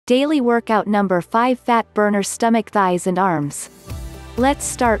Daily workout number 5: fat burner, stomach, thighs and arms. Let's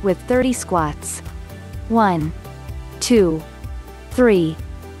start with 30 squats. 1, 2, 3,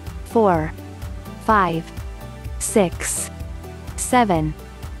 4, 5, 6, 7,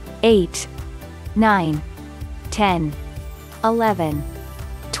 8, 9, 10, 11,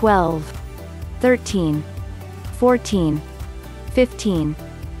 12, 13, 14, 15,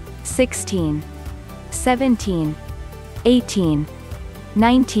 16, 17, 18,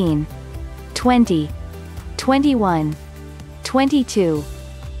 19, 20, 21, 22,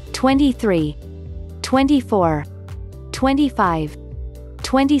 23, 24, 25,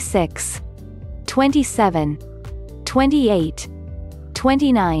 26, 27, 28,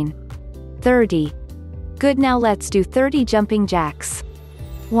 29, 30. Good, now let's do 30 jumping jacks.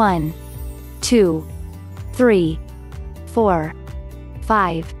 1, 2, 3, 4,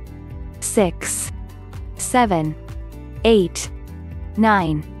 5, 6, 7, 8,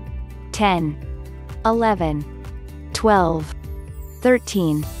 9, 10, 11, 12,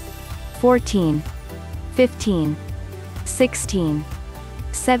 13, 14, 15, 16,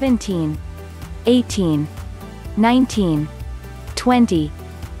 17, 18, 19, 20,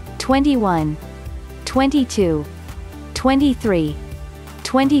 21, 22, 23,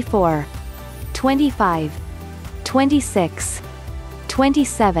 24, 25, 26,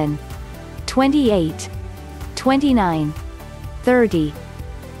 27, 28, 29, 30.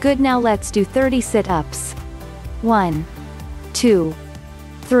 Good, now let's do 30 sit-ups. 1, 2,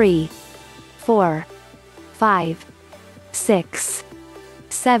 3, 4, 5, 6,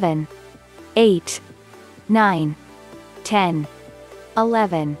 7, 8, 9, 10,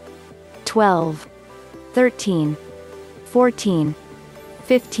 11, 12, 13, 14,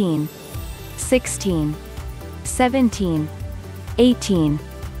 15, 16, 17, 18,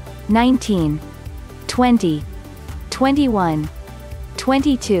 19, 20, 21,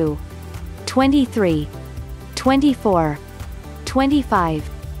 22, 23, 24, 25,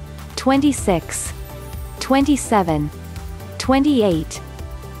 26, 27, 28,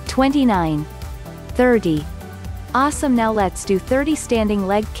 29, 30. Awesome, now let's do 30 standing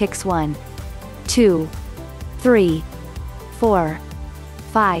leg kicks. 1, 2, 3, 4,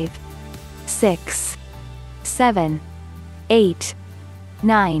 5, 6, 7, 8,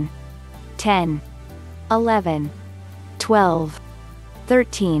 9, 10, 11, 12,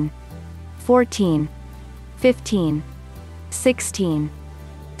 13, 14, 15, 16,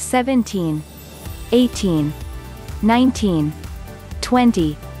 17, 18, 19,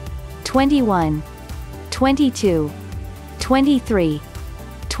 20, 21, 22, 23,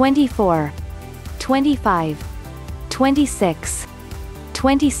 24, 25, 26,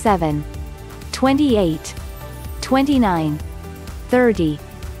 27, 28, 29, 30.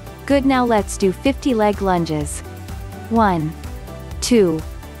 Good, now let's do 50 leg lunges. 1, 2,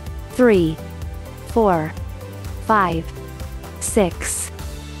 3, 4, 5, 6,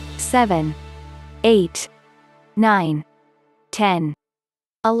 7, 8, 9, 10,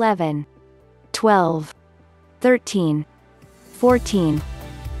 11, 12, 13, 14,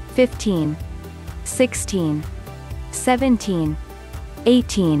 15, 16, 17,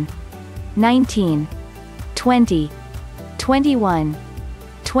 18, 19, 20, 21,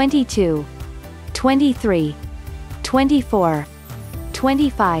 22, 23, 24,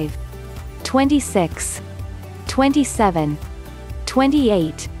 25, 26, 27,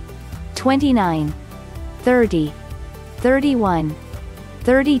 28, 29, 30, 31,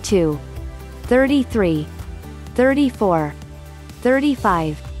 32, 33, 34,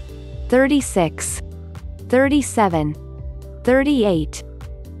 35, 36, 37, 38,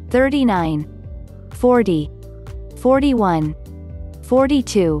 39, 40, 41,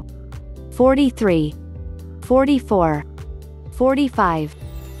 42, 43, 44, 45,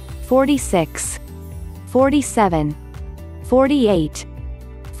 46, 47, 48,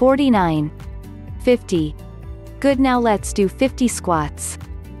 49, 50. Good, now let's do 50 squats.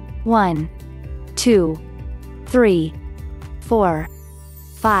 1, 2, 3, 4,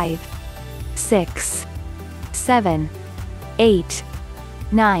 5, 6, 7, 8,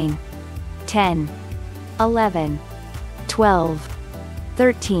 9, 10, 11, 12,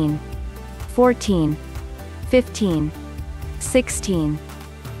 13, 14, 15, 16,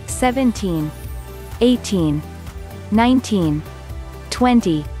 17, 18, 19,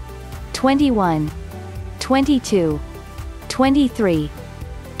 20, 21, 22, 23,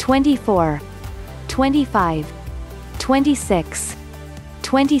 24, 25, 26,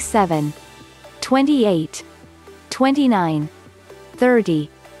 27, 28, 29, 30,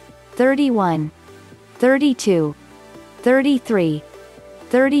 31, 32, 33,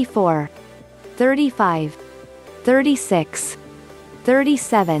 34, 35, 36,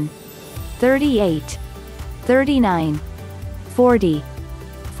 37, 38, 39, 40,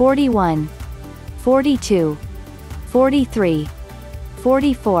 41, 42, 43,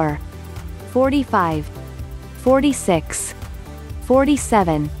 44, 45, 46,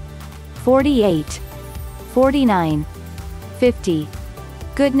 47, 48, 49, 50.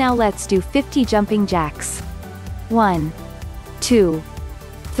 Good, now let's do 50 jumping jacks. 1, 2,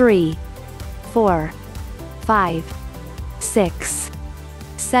 3, 4, 5, 6,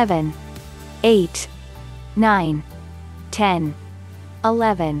 7, 8, 9, 10,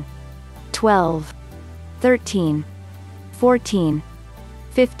 11, 12, 13, 14,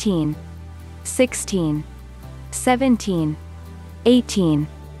 15, 16, 17, 18,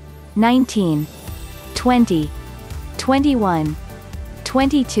 19, 20, 21,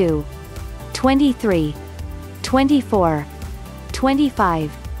 22, 23, 24,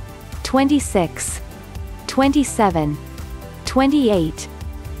 25, 26, 27, 28,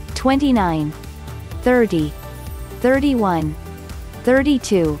 29, 30, 31,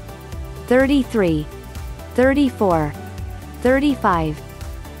 32, 33, 34, 35,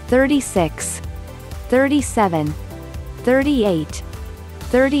 36, 37, 38,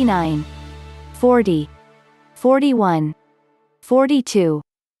 39, 40, 41, 42,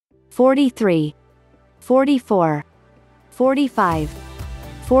 43, 44, 45,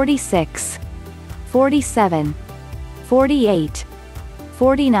 46, 47, 48,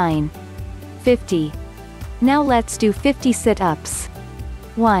 49, 50. Now let's do 50 sit-ups.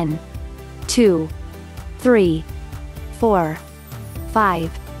 1, 2, 3, 4,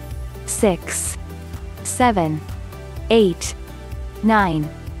 5, 6, 7, 8, 9,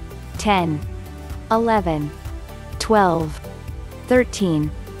 10, 11, 12,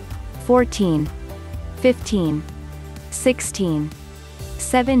 13, 14, 15, 16,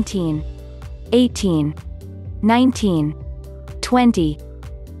 17, 18, 19, 20,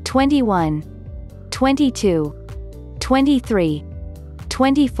 21, 22, 23,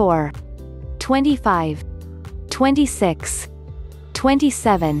 24, 25, 26,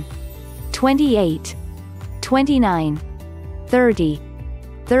 27, 28, 29, 30,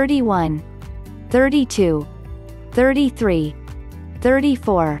 31, 32, 33,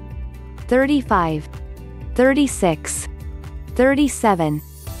 34, 35, 36, 37,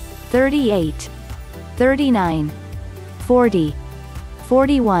 38, 39, 40,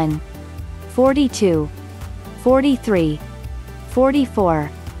 41, 42, 43, 44,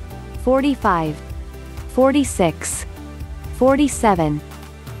 45, 46, 47,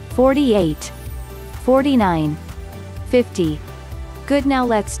 48, 49, 50. Good, now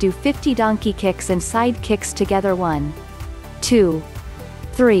let's do 50 donkey kicks and side kicks together. 1, 2,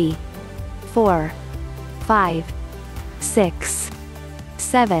 3, 4, 5, 6,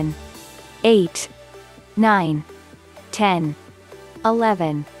 7, 8, 9, 10,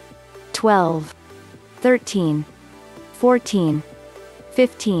 11, 12, 13, 14,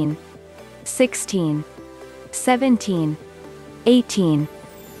 15, 16, 17, 18,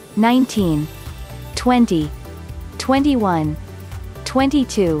 19, 20, 21,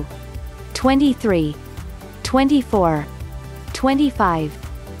 22, 23, 24, 25,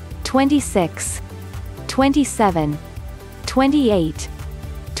 26, 27, 28,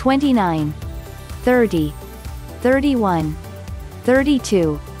 29, 30, 31,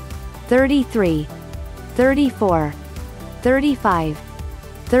 32, 33, 34, 35,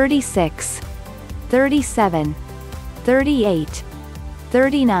 36, 37, 38,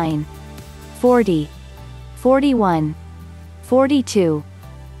 39, 40, 41, 42,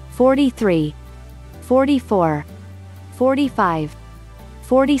 43, 44, 45,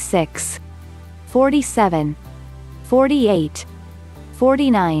 46, 47, 48,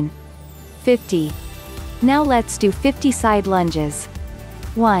 49, 50. Now let's do 50 side lunges.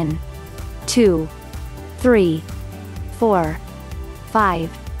 1, 2, 3, 4,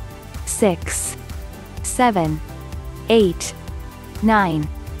 5, 6, 7, 8, 9,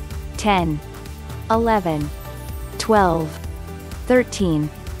 10, 11, 12, 13,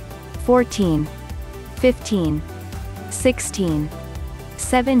 14, 15, 16,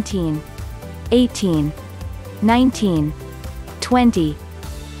 17, 18, 19, 20,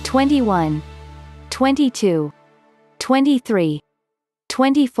 21, 22, 23,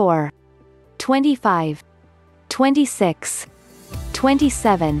 24, 25, 26,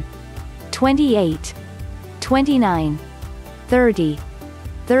 27, 28, 29, 30,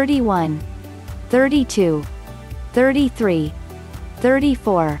 31, 32, 33,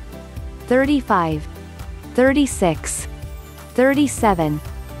 34, 35, 36, 37,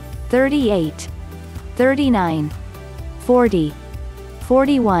 38, 39, 40,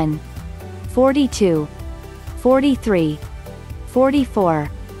 41, 42, 43, 44,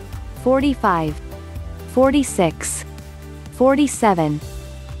 45, 46, 47,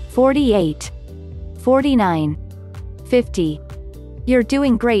 48, 49, 50. You're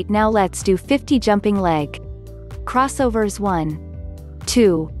doing great. Now let's do 50 jumping leg. Crossovers 1,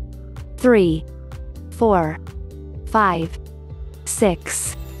 2, 3, 4, 5,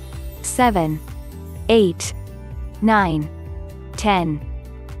 6, 7, 8, 9, 10,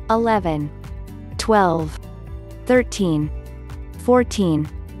 11, 12, 13, 14,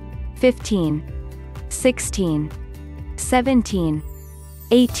 15, 16, 17,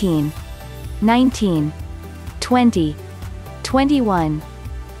 18, 19, 20, 21,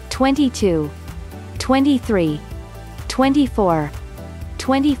 22, 23, 24,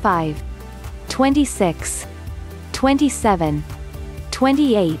 25, 26, 27,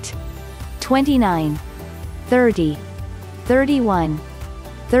 28, 29, 30, 31,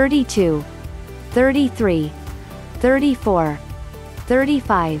 32, 33, 34,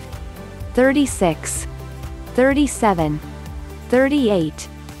 35, 36, 37, 38,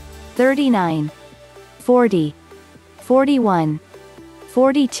 39, 40, 41,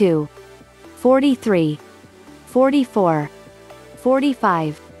 42, 43, 44,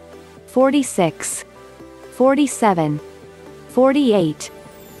 45, 46, 47, 48,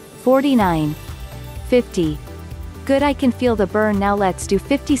 49, 50. Good, I can feel the burn. Now let's do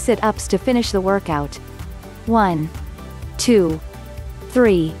 50 sit-ups to finish the workout. 1, 2,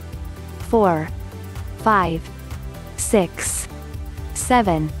 3, 4, 5, 6,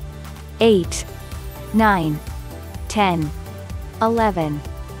 7, 8, 9, 10, 11,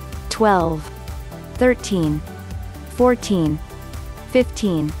 12, 13, 14,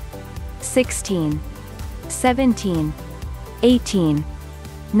 15, 16, 17, 18,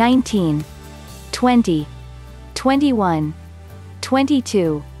 19, 20, 21,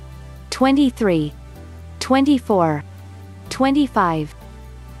 22, 23, 24, 25,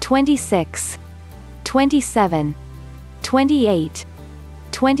 26, 27, 28,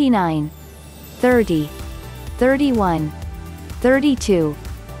 29, 30, 31, 32,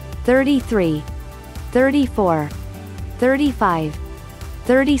 33, 34, 35,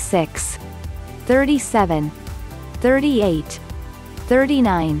 36, 37, 38,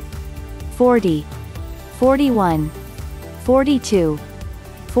 39, 40, 41, 42,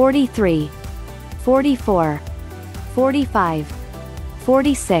 43, 44, 45,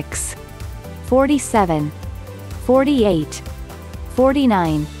 46, 47, 48,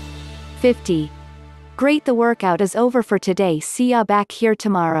 49, 50. Great, the workout is over for today. See ya back here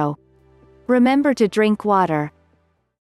tomorrow. Remember to drink water.